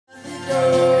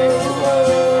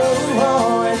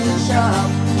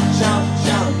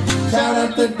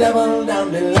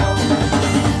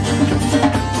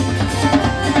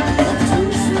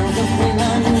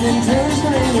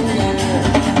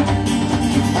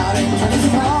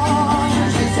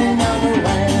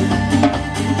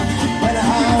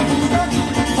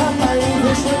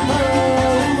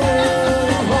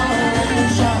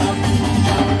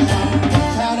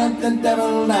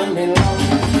devil down below.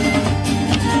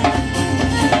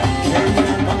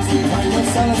 We find no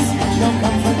solace, no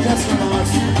comfort, just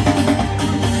remorse.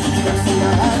 Just in the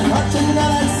heart, watching the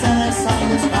lights and I saw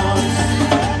this house.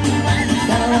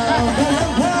 Got around and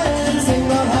I'm crying, sing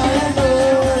about high and low.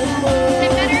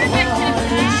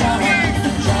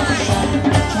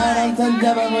 Shout out the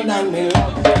devil down below.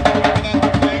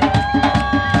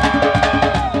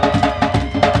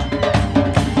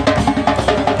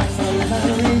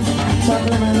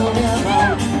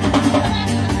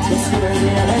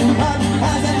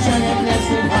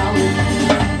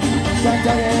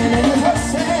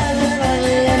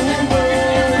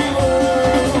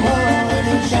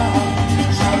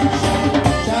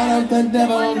 The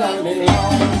devil down below.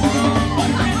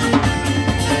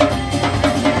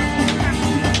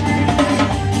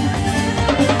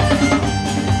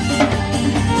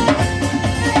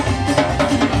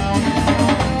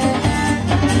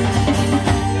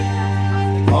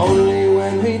 Only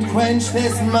when we'd quench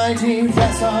this mighty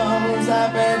vessel's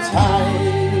appetite,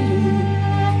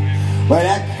 when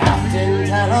a captain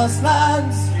tell us,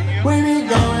 lads, we be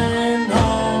going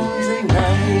home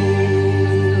tonight.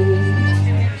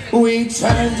 We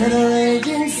turn to the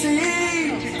raging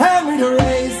sea, and we'd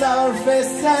raise our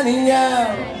fists and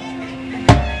yell.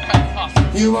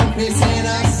 You won't be seeing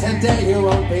us today, you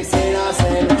won't be seeing us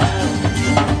in hell.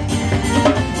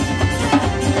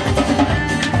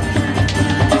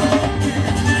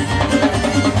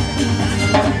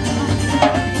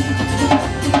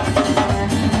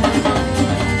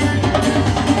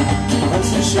 Once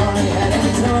we're surely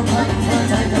heading to a pub for a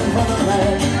tanker full of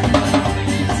lead.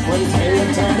 When Taylor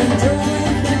turned into a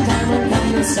wind, the time would come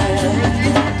to sail.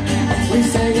 We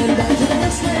say goodbye to the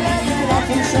sleigh and we walk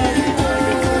and say,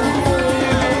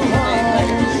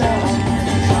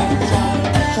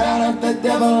 shout out the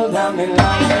devil down below.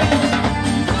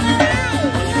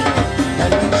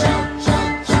 And we shout, shout,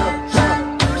 shout, shout,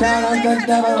 shout out the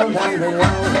devil down below.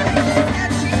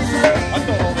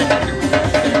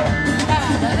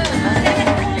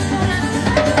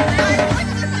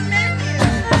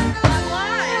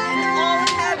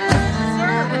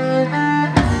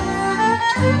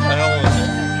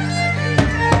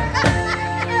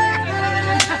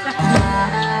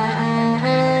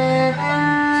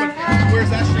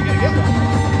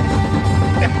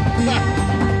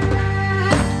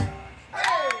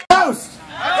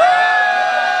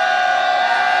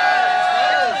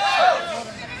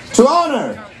 To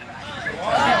honor!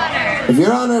 If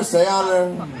you're honor, say honor.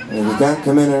 And if you can't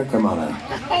come in here, come on in.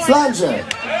 Slancher!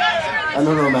 I'm a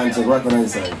romantic, what can I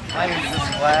say? I'm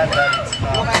just glad that it's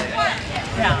not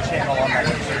a channel on my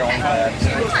picture.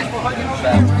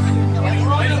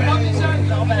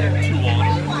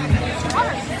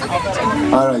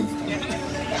 Alright.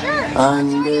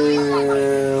 And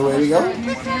where we go?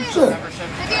 Sure.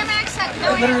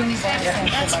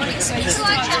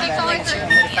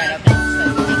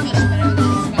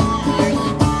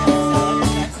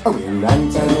 Oh, we ran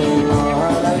to the war,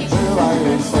 like true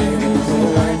Irish sailors, we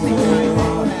ran to the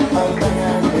war,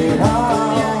 and we it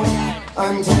all,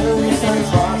 until we start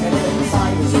walking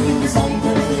inside the sea,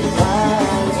 sometimes we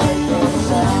clouds like the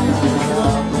sun.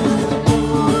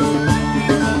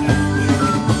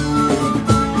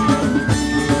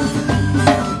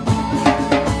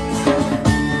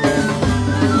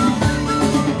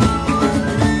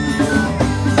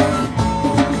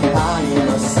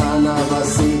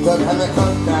 I'm a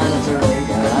cook, I'm a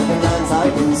Jamaican. I can dance, I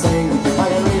can sing, I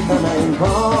can read the main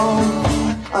poem,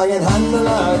 I can handle a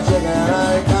chicken,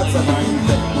 I got some fine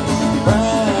thing.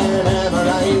 Whenever I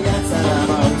get set up,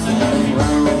 I'm sitting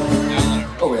round.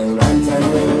 Oh, we'll rant and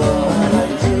we'll roar, and I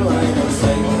do, I can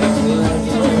sing, we'll rant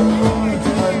and we'll roar,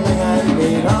 and we can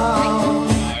beat on,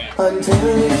 until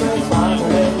we turn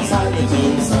sparkle inside the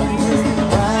two suns,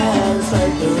 and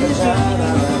straight to the channel.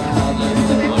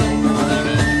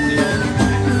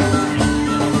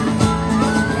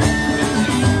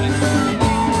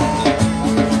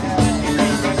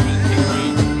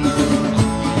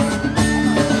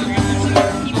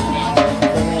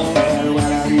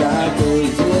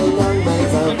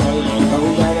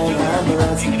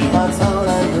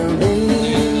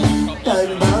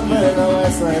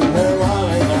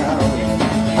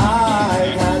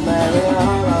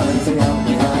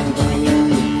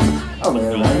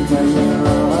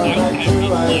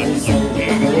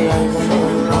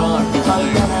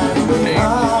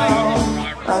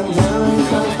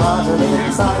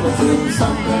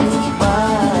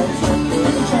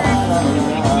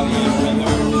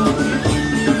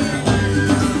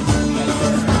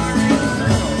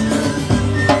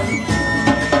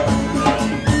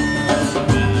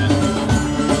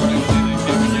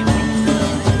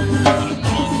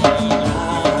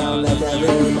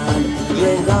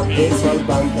 peaceful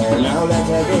bumper. Now let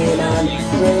every man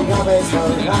drink of his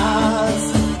full glass.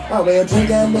 Oh, we'll drink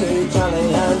and be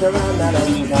jolly and around that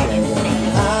uncolly.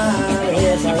 And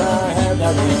here's our head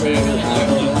that we still have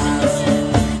at last.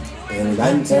 We'll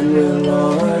rant and we'll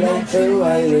roar like true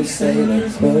Irish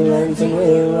sailors. We'll rant and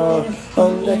we'll roar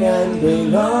on the and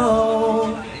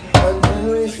below. Until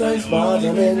we strike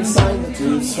bottom inside the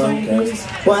two strunkers.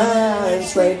 Well,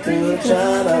 straight through the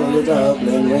channel of the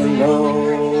Dublin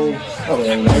window. Oh,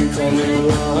 we'll rant and we'll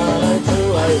roar like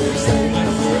true Irish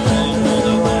sailors. We'll rant and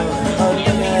we'll roar on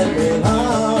the and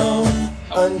below.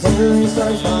 Until we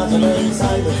strike bottom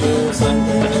inside the two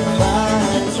strunkers.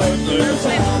 Well, straight through the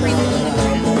channel of the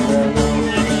Dublin window.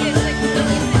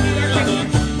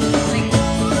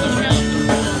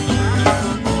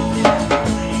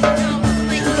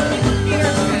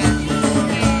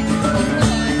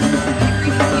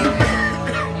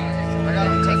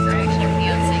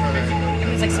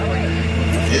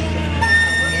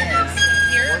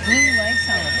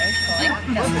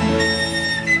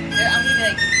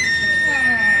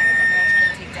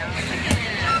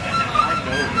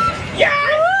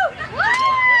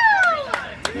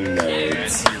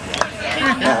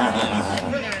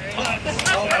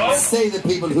 Say the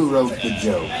people who wrote the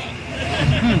joke.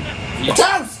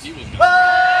 Toast!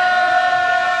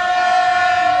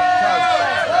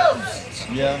 Toast!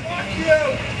 Yeah.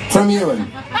 From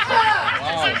Ewan.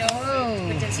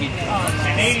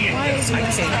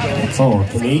 Oh,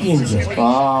 Canadian joke.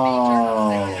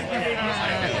 Oh.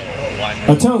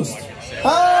 A toast.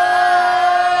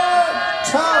 Oh!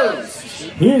 Toast!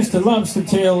 Here's to lobster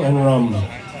tail and rum.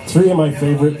 3 of my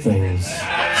favorite things.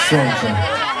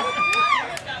 Slancha.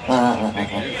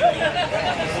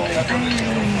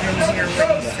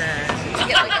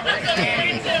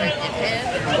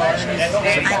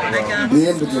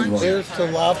 Here's to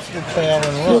lobster tail and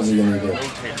rum. What's he gonna do?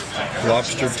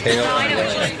 Lobster tail and rum.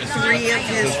 3 of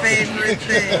his favorite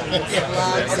things.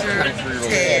 Lobster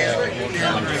tail and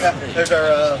rum. There's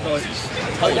our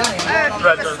Let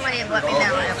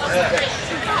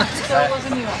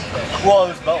me know. well, it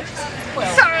was both.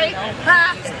 Sorry.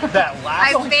 That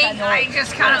last one. I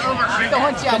just kind of overheard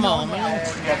that. Come on, man.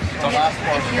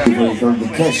 People from the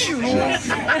Kish.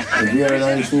 If you're an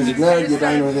Irish music nerd, you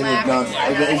don't know anything. It's not.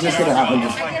 It's just gonna happen.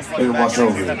 Just it'll wash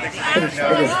over you.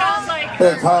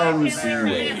 It comes to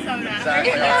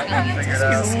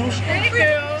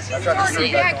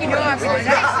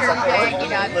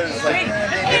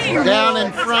you. Down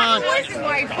in front.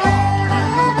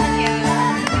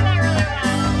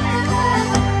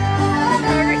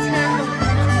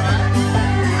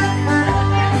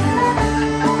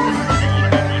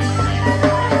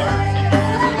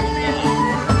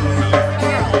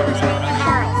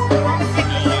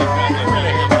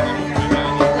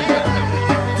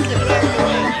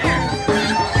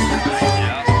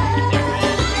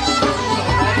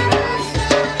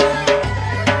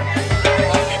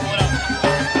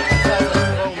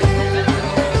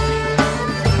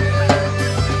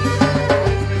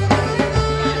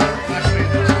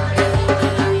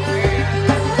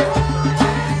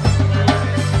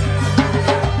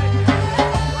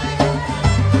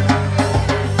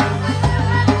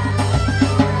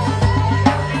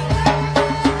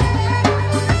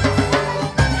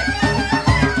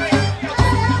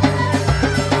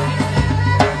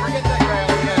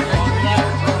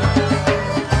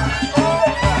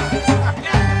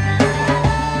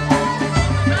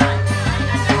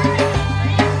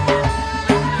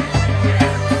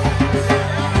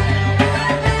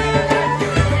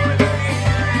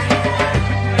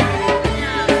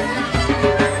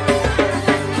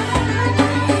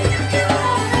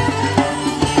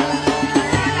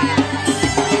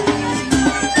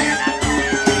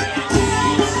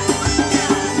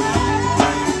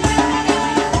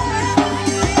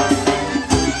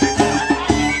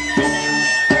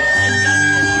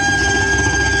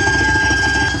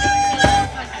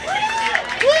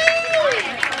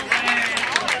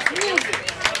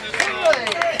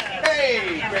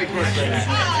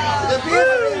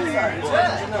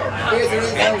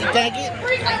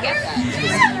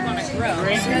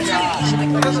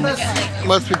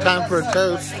 Must be time for a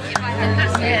toast.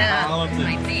 Yeah,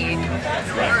 might be.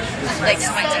 Like,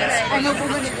 my toast.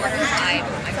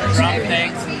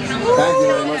 Thank you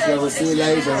very much, love. We'll see you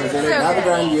later. Have a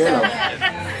grand year, love.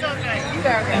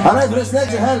 All right, let's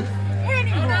let you help.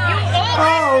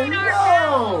 Oh, no!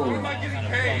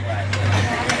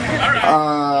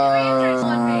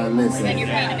 Listen.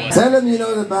 Tell them you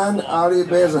know the band Audio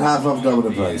Bears are half off double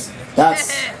the price.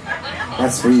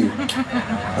 That's for you.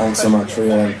 Thanks so much for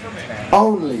your help.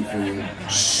 Only for you.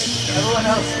 Shh.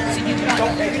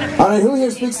 Alright, who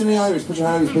here speaks any Irish? Put your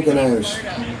hand who's speaking Irish.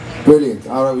 Brilliant.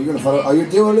 Alright, we're going to follow. Are you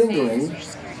Duolingoing?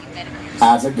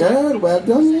 As a girl, well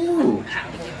done you.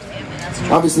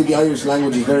 Obviously the Irish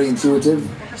language is very intuitive.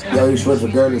 The Irish word for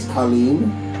girl is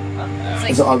Colleen.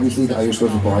 And so obviously the Irish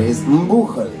word for boy is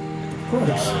Mbuchel.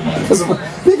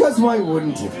 Because why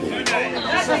wouldn't it be?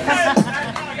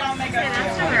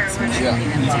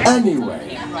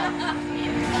 Anyway,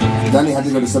 Danny had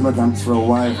to go to summer camps for a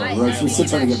while, right? She was still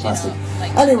trying to get past it.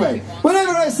 Anyway,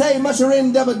 whenever I say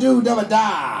musherin dabba doo dabba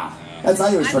da, that's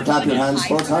Irish for clap your hands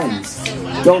 4 times.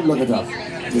 Don't look it up.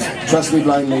 Just trust me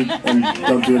blindly and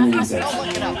don't do any research.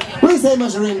 We say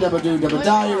musherin dabba doo dabba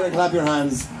da, you're going to clap your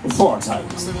hands 4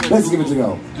 times. Let's give it a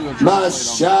go.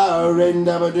 Musherin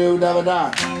dabba doo dabba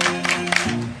da.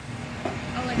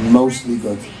 Mostly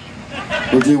good.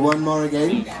 We'll do one more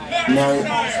again. Now,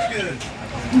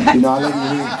 you know, I'll let you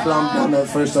really plump on that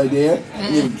first idea.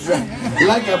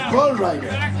 Like a bull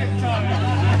rider.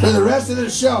 To the rest of the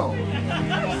show.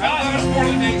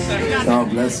 Oh,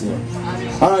 bless you.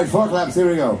 Alright, 4 claps, here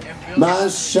we go.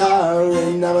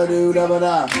 Masharin dabba-doo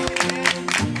dabba-da.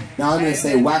 Now I'm going to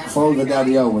say whack fold the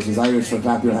daddy-o, which is Irish for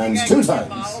clap your hands 2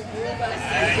 times.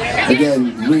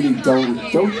 Again, really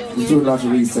don't do a lot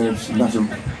of research, not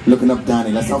looking up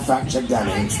Danny. Let's not fact check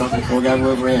Danny. It's not the poor guy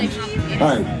over him.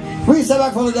 Alright. We say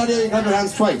whack fold the daddy-o, you clap your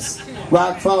hands twice.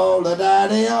 Whack fold the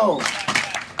daddy-o.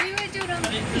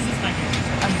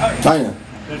 China.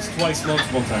 That's twice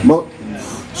multiple times.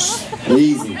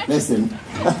 Easy. Listen.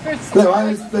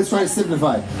 Let's try to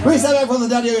simplify. We say whack fold the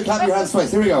daddy-o, you clap your hands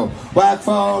twice. Here we go. Whack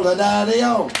fold the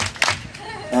daddy-o.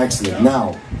 Excellent.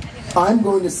 Now, I'm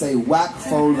going to say whack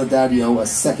fold the daddy-o a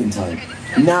 2nd time.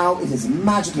 Now it is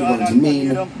magically going to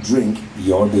mean drink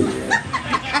your beer.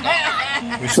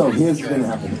 So here's what's going to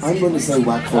happen. I'm going to say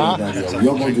whack fold the daddy-o.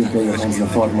 You're going to play your hands in a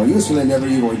far more useful endeavor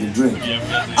you're going to drink.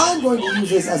 I'm going to use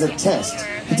this as a test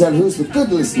to tell who's the good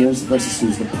listeners versus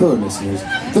who's the poor listeners.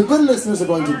 The good listeners are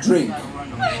going to drink.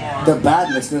 The bad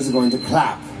listeners are going to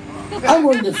clap. I'm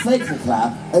going to fake the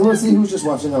clap, and we'll see who's just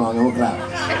watching along and we'll clap.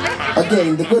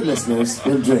 Again, the good listeners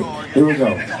will drink. Here we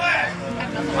go.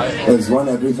 There's one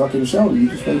every fucking show. You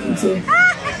just wait and see.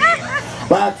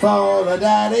 Whack for the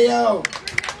daddy-o.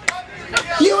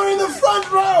 You're in the front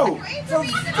row! For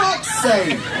fuck's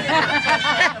sake!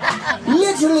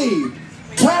 Literally!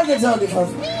 Target out for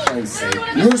Christ's sake.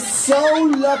 You're so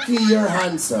lucky you're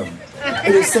handsome.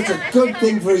 It is such a good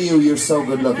thing for you, you're so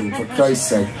good looking, for Christ's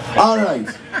sake. Alright.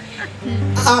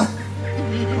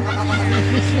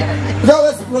 No,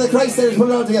 let's, for the Christ's sake, put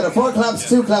it all together. 4 claps,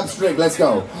 2 claps, drink. Let's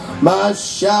go.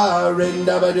 Masharin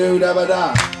dabba doo dabba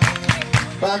da.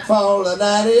 Back for the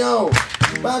daddy-o.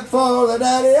 Back for the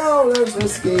daddy-o. There's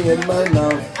whiskey in my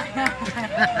mouth.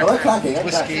 Oh, I'm clacking, I'm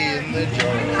Whiskey clacking. in the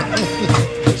jar.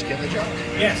 Whiskey in the jar?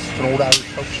 Yes. It's an old Irish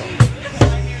folk song.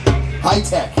 High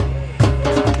tech.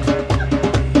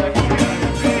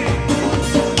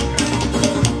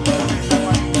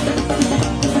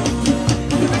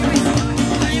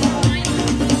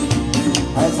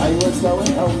 As I was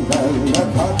going home, the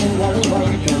parking very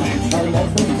welcome. I met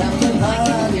with Captain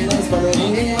Harris, but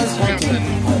he was fighting.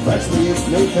 I first used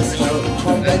me pistol,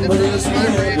 and then produced my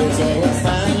radio. Say, a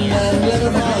stand and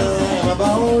little boy, I'm a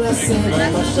bowl of sin,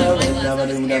 I'm a show, never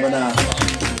do, never not.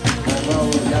 I'm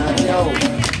old daddy-o,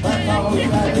 I'm old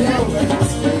daddy-o,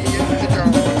 let's play.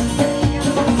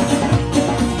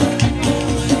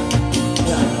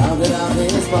 I found it out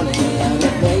this morning, and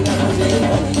it made a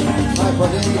money. I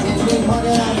put it in the pocket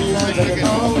and I took it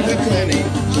home to Jenny.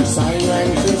 She sang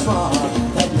and she swore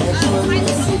that next one was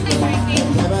a secret. And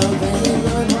never thinking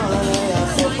good morning, I'm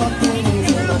so fucking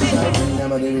easy. Myself,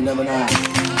 never do, never not.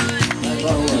 Back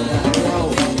forward, daddy-o.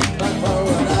 Back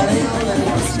forward, daddy-o. Let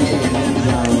me speak in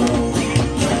Jaro.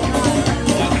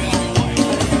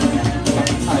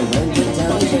 I went to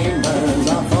tell the chambers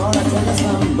off for I took a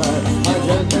slumber. I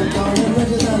dreamt of going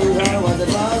riches and there was it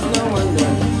was no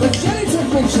wonder. But Jenny took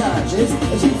me charges,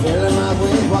 and she filled him up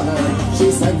with water. She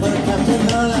sent for Captain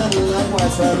Harlan,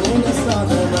 likewise for Luna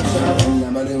Slaughter. Not sure,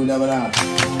 never do, never not.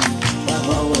 Back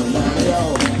forward,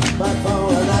 daddy-o. Back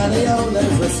forward, daddy-o.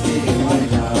 There's whiskey in my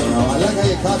car. Oh, I like how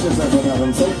you caught yourself with that.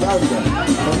 I'm so proud of you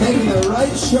for making the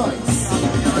right choice.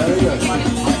 Very good.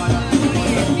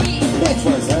 It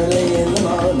was early in the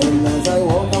morning as I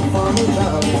woke up from my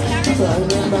job.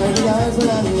 Surrounded by the guys and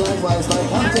likewise by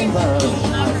Captain Farrell.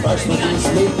 I first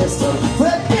produced me pistol.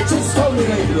 Fred bitches totally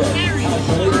radio. I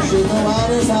couldn't shoot the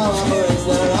waters, however, it's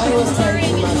there I was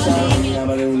taking my shot.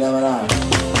 Never do, never not.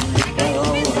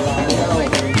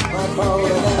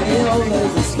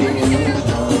 There's a skin in the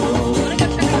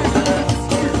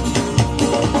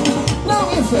now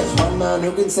if there's one man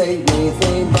one who can save me.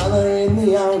 Three brother in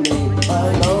the army.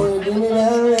 I know it will be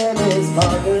there in his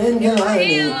father in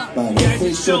Killarney. But if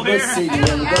he should proceed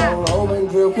and go home and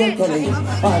through Kilkenny,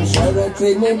 I'm sure they'll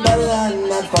treat me better than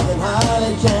that fucking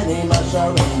Harley Jenny. My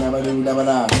sure never do, never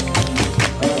da.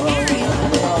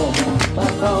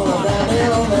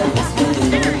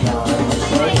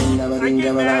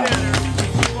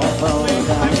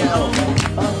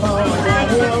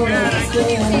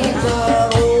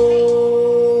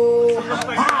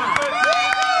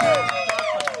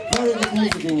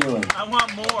 I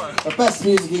want more. The best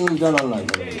music we've done online.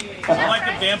 I like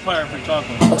the vampire for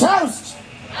talking. A toast!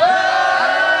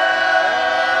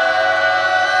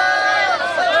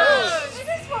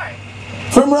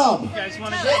 From Rob. You guys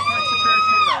want to go?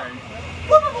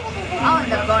 I'll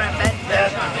end up going to bed.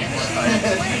 I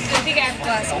think I have a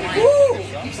glass of wine.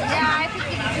 Yeah, I think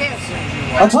you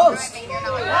do. A toast!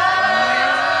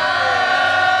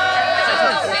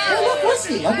 Hey, look,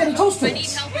 whiskey. I've got a toast for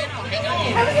this.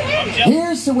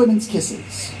 Here's to women's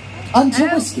kisses. And to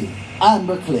whiskey,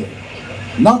 amber clear.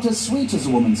 Not as sweet as a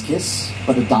woman's kiss,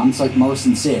 but a damn sight more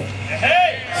sincere.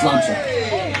 Sláinte.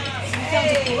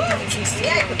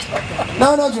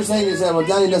 No, no, you're saying yourself, well,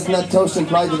 Danny, doesn't that toast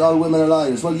imply that all women are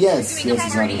liars? Well, yes,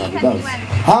 it's not that it does.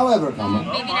 However,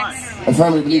 I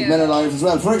firmly believe men are liars as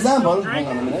well. For example, hang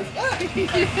on a minute.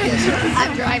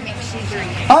 I'm driving, she's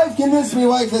drinking. I've convinced my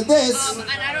wife that this And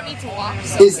I don't need to walk,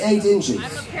 so is 8 inches.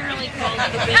 I'm apparently called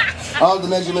like a bitch. All the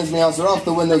measurements in the house are off,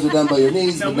 the windows are down by your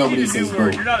knees, but nobody says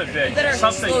boo. You're not a bitch. Better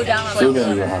slow down a So little.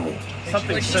 there you have it.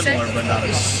 Something similar, but not a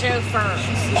bitch. Chauffeur.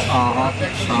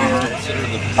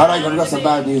 Alright, I've got some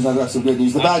bad news, I've got some good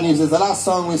news. The bad news is the last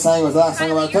song we sang was the last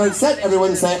song of our third set.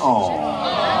 Everyone say,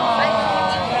 aww.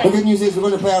 The good news is we're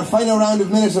going to play our final round of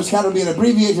minutes, which can be an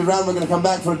abbreviated round. We're going to come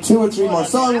back for 2 or 3 more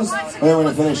songs, and then we're going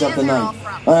to finish up the night.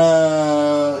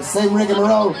 Same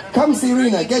rigmarole. Come see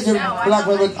Rena, get your Black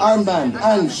Velvet armband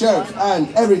and shirt and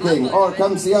everything, or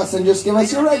come see us and just give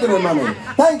us your regular money.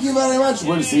 Thank you very much.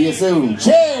 We'll see you soon.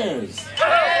 Cheers!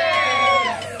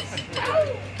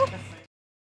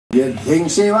 You'd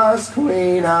think she was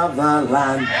queen of the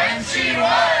land. And she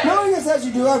was! Knowing us as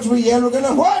you do after we yell, we're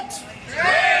gonna what?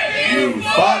 You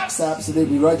fox,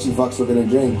 absolutely right, you fox, we're gonna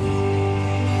drink.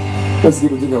 Let's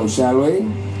give it a go, shall we?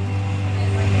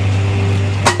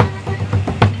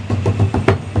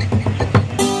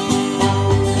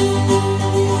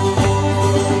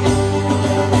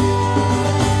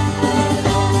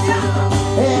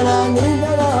 And I knew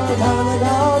that all the time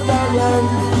ago, darling,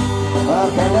 a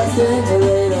clandestine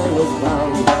was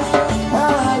found.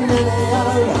 And many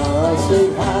other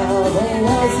street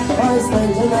highways, I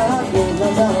spent a night in the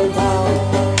downtown.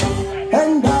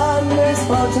 And God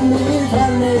misfortune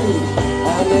befell me,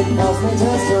 and it cost me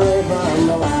just to away from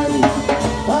the land.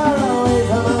 Far away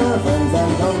from our friends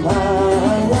and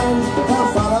companions, to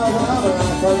follow the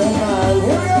black of the man.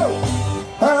 Here we go!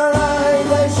 Her eyes,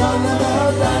 they shone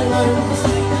about diamonds,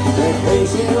 they think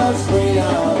she was queen of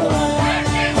the land.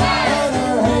 And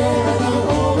her hair down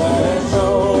over her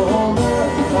shoulder,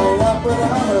 tied up with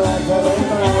a black of the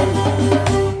man.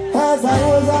 As I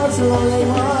was out rolling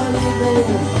one evening,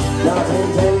 not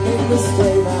intending to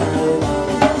stay very long,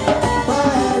 but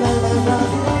I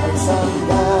met some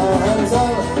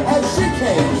damsel as she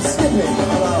came skipping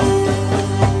along.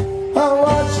 A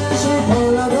watch she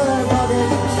pulled out her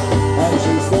pocket, and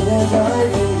she stood there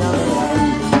right in my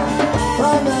hand.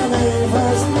 From the very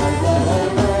first night that I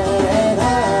met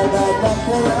her, that left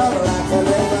her a black and a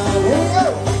man. Here we go!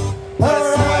 Her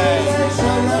eyes they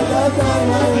shone like a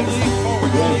diamond,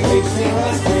 they think she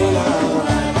was queen of the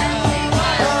land.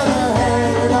 And her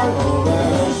hair down over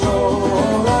her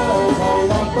shoulder,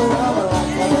 tied up with a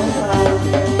black and a man.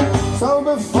 So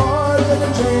before the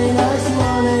train next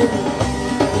morning,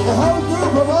 the whole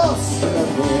group of us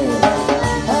appeared,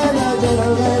 and a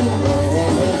gentleman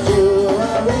in his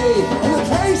jewelry, and the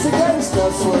case against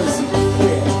us was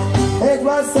clear. It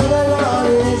was 7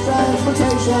 hours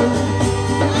transportation,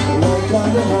 right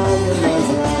under hand in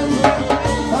Mazaran,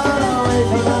 far away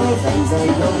from our friends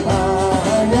and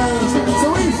companions, so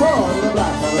we formed the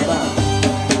Black Velvet Band.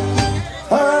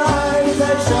 Her eyes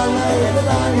that shone like the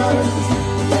diamonds,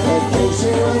 they think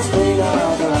she was queen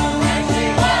of the land.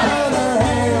 And her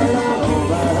hair down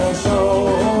over her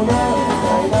shoulder,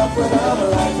 tied up with a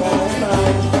black velvet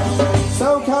band. So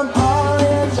come all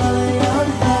you jolly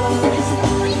young fellas,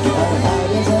 and have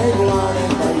you take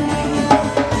warning from me.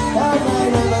 That I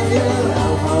never get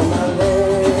out on the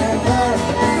liquor,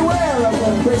 beware of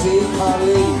the pretty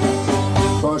Colleen,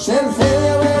 for she'll fill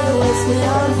you with whiskey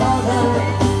and water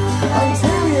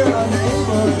until you're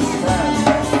unable to stand.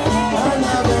 And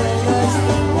the very next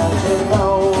thing that you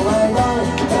know, my God,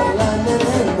 the land is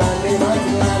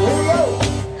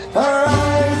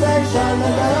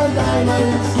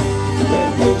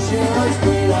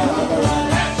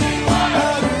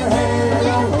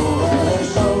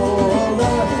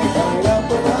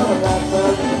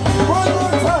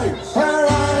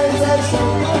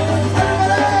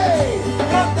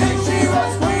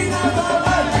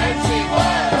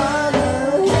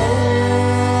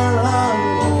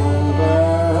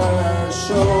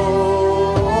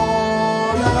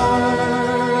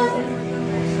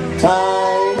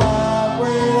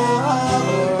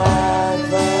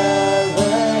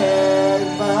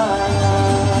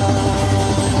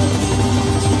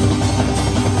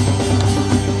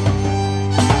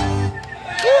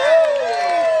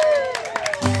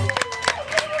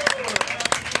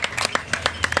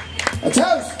A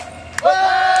toast!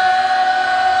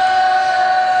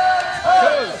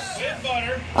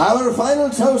 Our final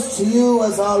toast to you,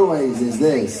 as always, is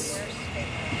this.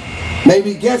 May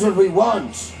we get what we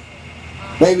want.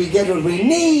 May we get what we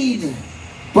need.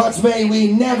 But may we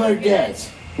never get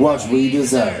what we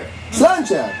deserve.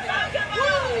 Slancha!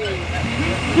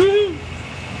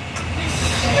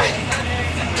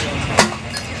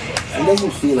 It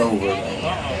doesn't feel over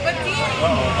though.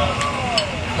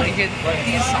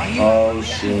 Oh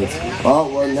shit. Oh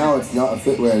well, now it's not a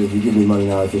fit. Well, if you give me money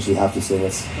now, I officially have to sing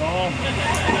it.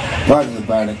 Part of the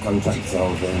Bardic contract, the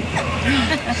whole thing.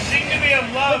 Sing to me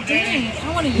of love, Danny.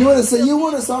 You want to say you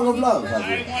want a song of love, have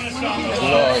you? I want a song of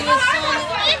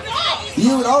love.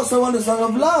 You would also want a song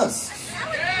of lust.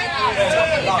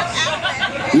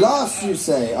 Lost, you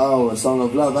say? Oh, a song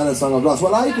of love and a song of loss.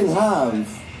 Well, I can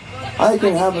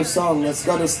have a song that's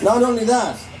got a. Not only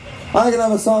that, I can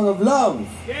have a song of love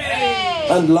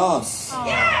and loss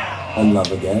and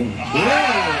love again. I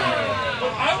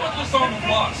want the song of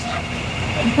lost.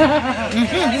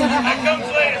 That comes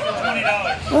later for $20.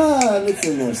 Ah, it's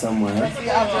in there somewhere.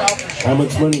 How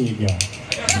much money you got?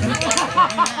 I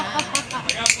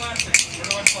got plastic. Where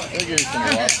do I play? They'll give you some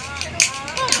luck.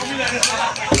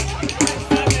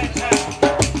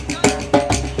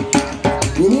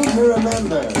 You need to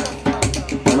remember,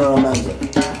 I'm a romantic.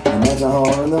 I met a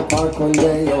whore in the park one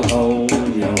day, yo ho,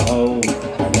 yo ho.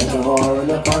 I met a whore in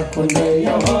the park one day,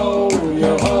 yo ho,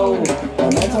 yo ho. I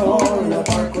met a whore in the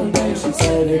park one day, she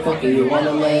said, hey fucker, you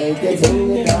wanna lay? Get in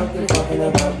the dark, you're talking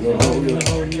about, yo ho, yo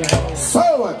ho, yo ho.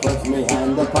 So I put me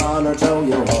hand upon her toe,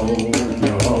 yo ho,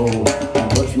 yo ho. I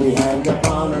put me hand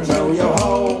upon her toe, yo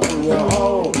ho, yo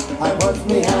ho. I put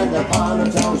me hand upon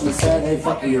her toe, she said, hey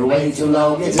fucker, you're way too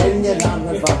low. Get in, get down,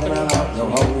 we're fucking her out, yo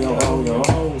ho, yo ho, yo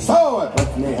ho. So I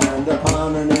put me hand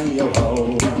upon her knee, yo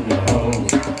ho, yo ho.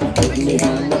 I put me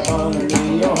hand upon her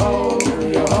knee, yo ho,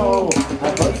 yo ho.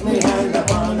 I put me hand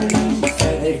upon her knee, she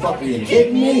said, hey fucker, you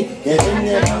kidding me? Get in,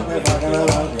 get down, we're fucking her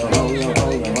out, yo ho, yo ho,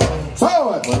 yo ho. So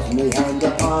I put me hand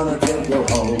upon her tip, yo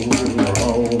ho, yo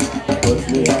ho. I put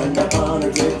me hand upon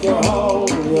her tip, yo ho,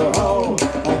 yo ho.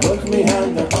 I put me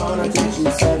hand upon her tip, she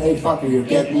said, hey fucker, you're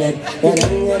getting it. Get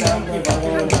in, get down, we're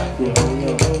fucking her out, yo ho,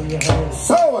 yo ho, yo ho.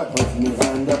 So I put me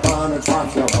hand upon her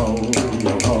twat, yo ho,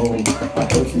 yo ho. I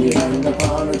put me hand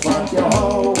upon her twat, yo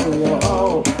ho, yo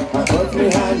ho. I put me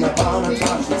hand upon her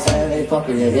twat, she said, hey fucker,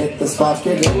 you hit the spot.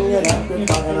 Get in, get down, we're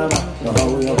fucking her out, yo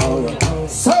ho, yo ho, yo ho.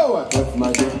 So I put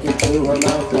my dick into her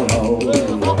mouth, yo ho, yo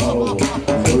ho. I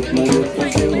put my dick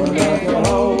into her mouth, yo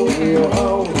ho, yo ho.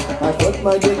 I put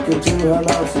my dick into her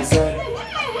mouth, she said,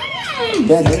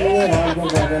 get in, get down, we're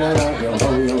fucking her out, yo ho,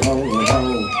 yo ho, yo ho.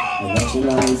 And now she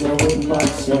lies in a wooden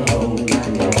box, yo ho,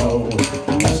 yo ho.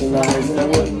 And now she lies in a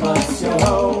wooden box, yo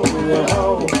ho, yo ho.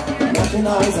 And now she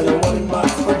lies in a wooden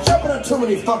box for jumping on too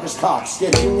many fuckers' cocks.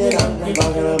 Get in, get down, get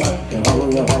fucking about, yo ho,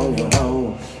 yo ho, yo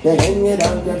ho. Get in, get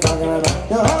down, get fucking about,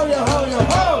 yo ho, yo ho, yo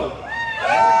ho.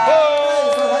 Hey,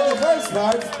 so I had the first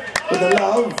part with the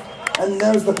love, and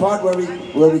there's the part where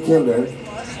we killed her.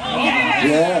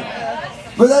 Yeah.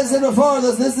 But as I said before,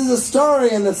 this is a story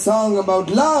and a song about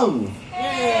love.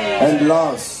 And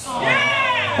loss.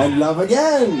 And love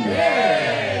again.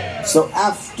 So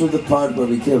after the part where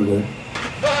we killed her,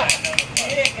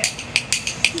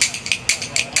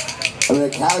 I'm going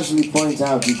to casually point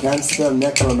out you can't spell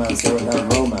necromancer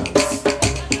without romance.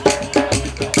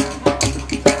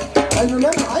 And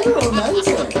remember, I'm a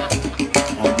romantic.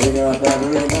 I dig her up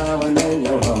every now and then,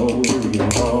 yo ho, yo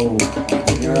ho. I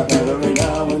dig her up every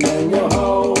now and then, yo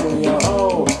ho, yo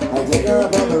ho. I dig her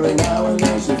up every now and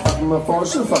then, she'll fuck me before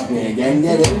she'll fuck me again.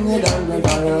 Get in, get down, get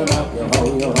talking about, yo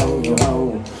ho, yo ho, yo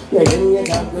ho. Get in, get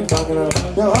down, get talking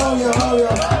about, yo ho, yo ho, yo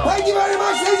ho. Thank you very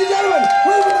much, ladies and gentlemen.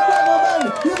 We're with the BlackVelvetBand.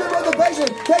 You've been with the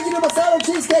patient. Thank you to Bossano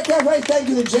Cheesecake Cafe. Thank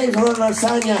you to James for running our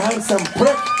sign, you handsome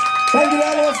prick. Thank you to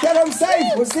all of us. Get home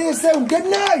safe. We'll see you soon. Good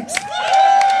night.